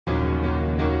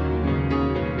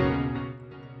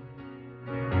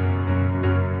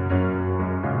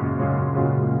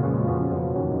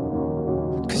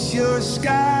a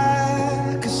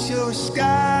sky, 'cause you're a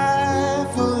sky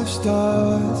full of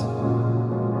stars.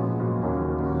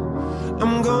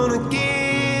 I'm gonna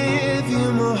give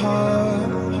you my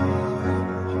heart,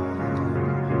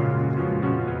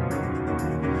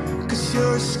 'cause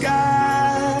you're a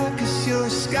sky, 'cause you're a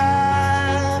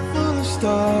sky full of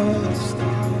stars.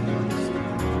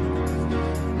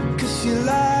 'Cause you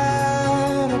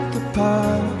light up the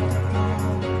path.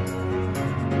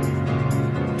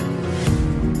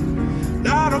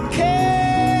 I don't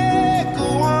care, go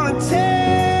on and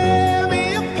tear me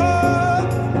apart.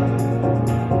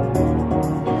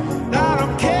 I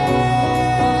don't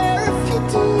care if you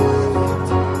do.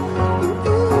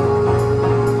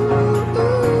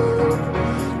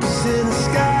 Cause in the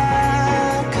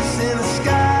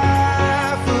sky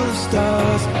full of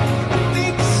stars, I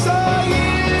think I saw you.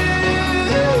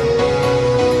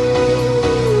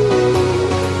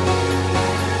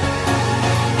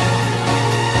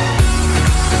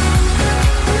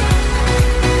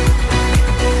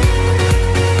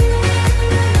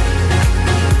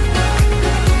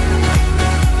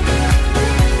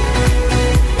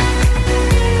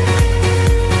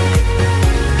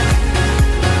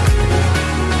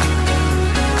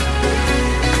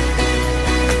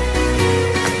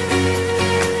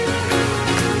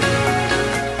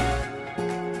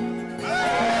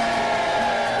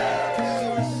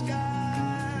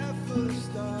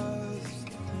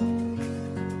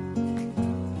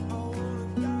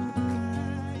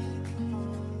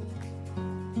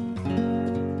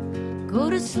 Go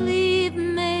to sleep,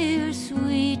 may your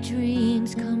sweet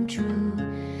dreams come true.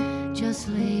 Just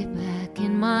lay back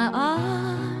in my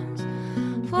arms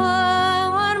for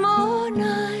one more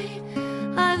night.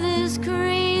 I've this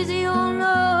crazy old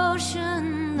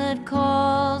notion that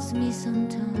calls me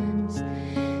sometimes,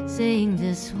 saying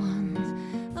this one's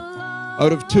alone.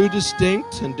 Out of two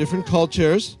distinct and different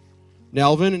cultures,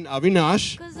 Nelvin and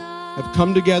Avinash have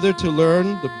come together to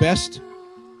learn the best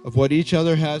of what each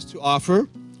other has to offer,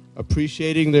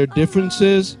 appreciating their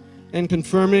differences and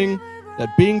confirming that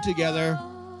being together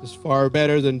is far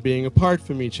better than being apart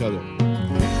from each other.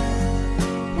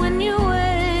 When you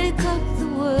wake up, the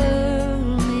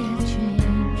world may have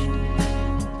changed,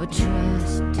 but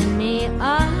trust in me,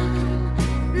 I'll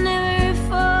never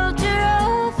falter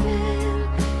or fail.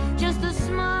 Just a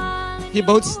smile. We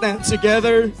both stand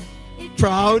together,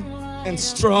 proud and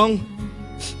strong,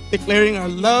 declaring our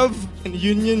love and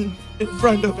union in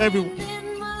front of everyone.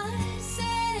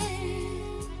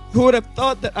 Who would have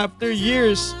thought that after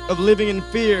years of living in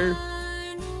fear,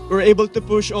 we're able to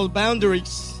push all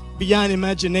boundaries beyond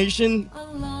imagination,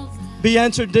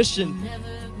 beyond tradition,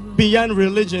 beyond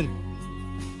religion,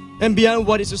 and beyond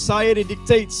what society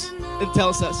dictates and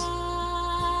tells us.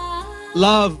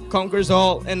 Love conquers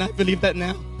all, and I believe that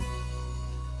now.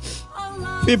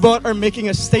 We both are making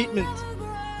a statement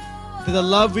that the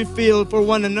love we feel for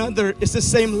one another is the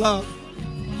same love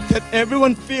that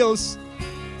everyone feels,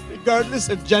 regardless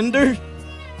of gender,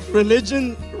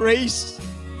 religion, race,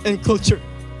 and culture.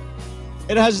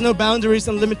 It has no boundaries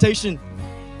and limitation.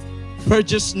 We're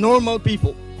just normal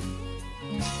people.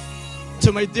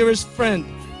 To my dearest friend,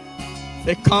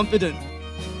 the confidant,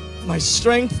 my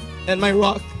strength and my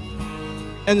rock,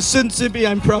 and soon to be,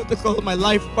 I'm proud to call my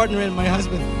life partner and my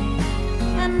husband.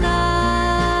 And